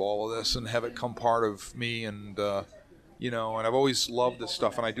part of all of this and have it come part of me, and and I've always loved this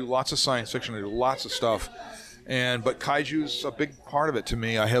stuff, and I do lots of science fiction, I do lots of stuff, but kaiju's a big part of it to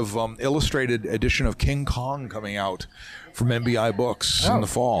me. I have illustrated edition of King Kong coming out from MBI Books in the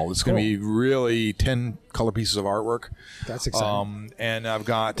fall. It's going to be really 10 color pieces of artwork. That's exciting. And I've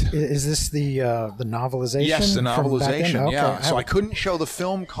got... Is this the novelization? Yes, the novelization, okay. yeah. So I couldn't show the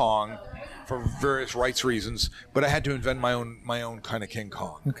film Kong for various rights reasons, but I had to invent my own kind of King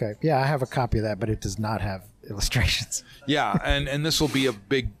Kong. Okay. Yeah, I have a copy of that, but it does not have illustrations. Yeah, and this will be a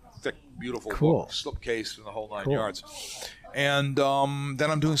big, thick, beautiful cool. book, slipcase and the whole 9 yards. And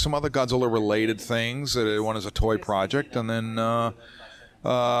then I'm doing some other Godzilla-related things. One is a toy project, and then there'll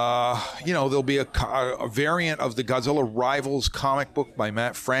be a variant of the Godzilla Rivals comic book by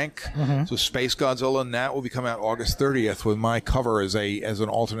Matt Frank. So Space Godzilla, and that will be coming out August 30th with my cover as an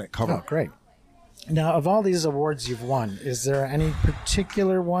alternate cover. Oh, great. Now, of all these awards you've won, is there any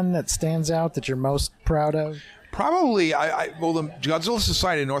particular one that stands out that you're most proud of? Probably, the Godzilla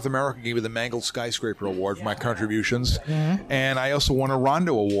Society of North America gave me the Mangled Skyscraper Award for my contributions, and I also won a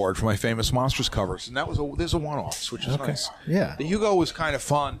Rondo Award for my famous Monsters covers, and there's a one-offs, which is nice. Yeah. The Hugo was kind of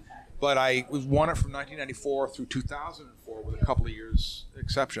fun, but I won it from 1994 through 2004 with a couple of years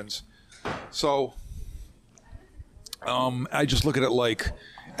exceptions. So I just look at it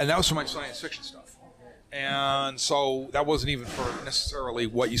and that was for my science fiction stuff. And so that wasn't even for necessarily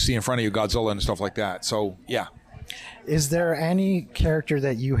what you see in front of you, Godzilla and stuff like that. So, yeah. Is there any character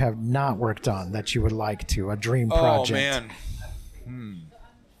that you have not worked on that you would like to? A dream project? Oh, man.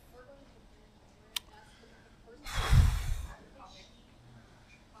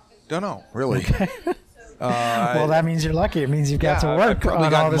 Don't know, really. Okay. Well, that means you're lucky. It means you've got to work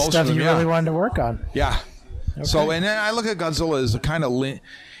on all the stuff you really wanted to work on. Yeah. Okay. So, and then I look at Godzilla as a kind of...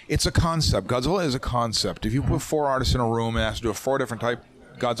 It's a concept. Godzilla is a concept. If you put 4 artists in a room and asked to do 4 different type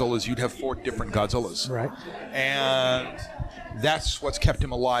Godzillas, you'd have 4 different Godzillas. Right. And that's what's kept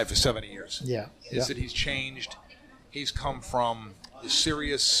him alive for 70 years. Yeah. Is that he's changed. He's come from the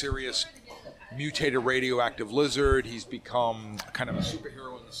serious mutated radioactive lizard. He's become kind of a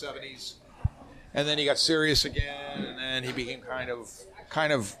superhero in the 70s. And then he got serious again, and then he became kind of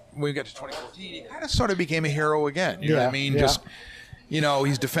when we got to 2014, he kind of sort of became a hero again. You know what I mean? Yeah.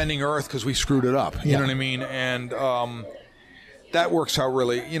 he's defending Earth because we screwed it up. You know what I mean? And that works out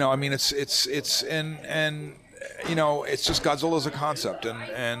really. I mean, it's it's just Godzilla as a concept,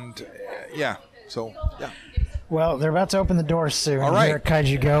 and yeah. So yeah. Well, they're about to open the doors soon. All right. Here at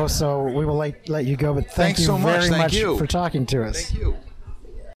Kaiju Go, so we will let you go. But thank Thanks you so much. very Thank much you. for talking to us. Thank you.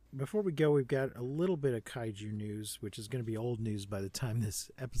 Before we go, we've got a little bit of kaiju news, which is going to be old news by the time this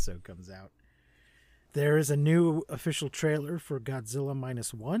episode comes out. There is a new official trailer for Godzilla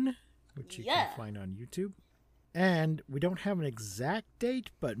 -1, which you can find on YouTube. And we don't have an exact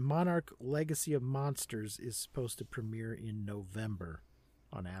date, but Monarch Legacy of Monsters is supposed to premiere in November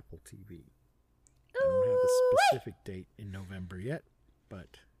on Apple TV. I don't have a specific date in November yet,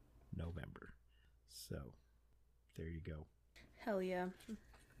 but November. So, there you go. Hell yeah.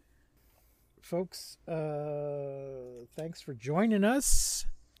 Folks, thanks for joining us.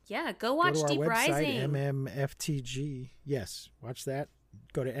 Yeah, go watch Go to our Deep website, Rising. MMFTG. Yes, watch that.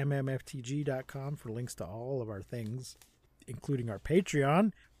 Go to mmftg.com for links to all of our things, including our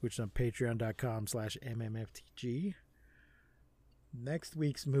Patreon, which is on patreon.com/mmftg. Next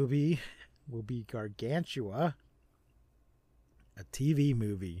week's movie will be Gargantua, a TV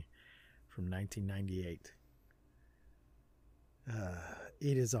movie from 1998.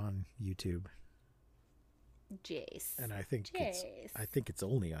 It is on YouTube. Jace. And I think it's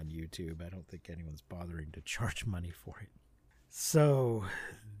only on YouTube. I don't think anyone's bothering to charge money for it. So,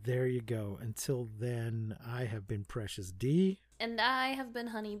 there you go. Until then, I have been Precious D. And I have been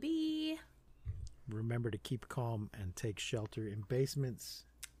Honey Bee. Remember to keep calm and take shelter in basements.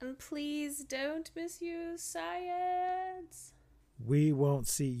 And please don't misuse science. We won't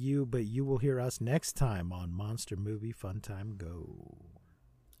see you, but you will hear us next time on Monster Movie Fun Time Go.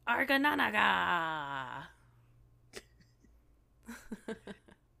 Argananaga.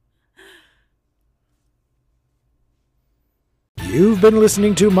 You've been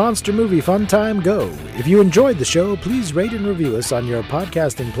listening to Monster Movie Fun Time Go. If you enjoyed the show, please rate and review us on your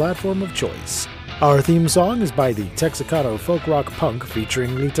podcasting platform of choice. Our theme song is by the Texacato Folk Rock Punk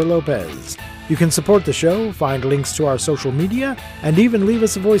featuring Lita Lopez. You can support the show, find links to our social media, and even leave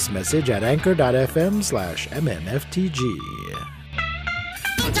us a voice message at anchor.fm/mmftg.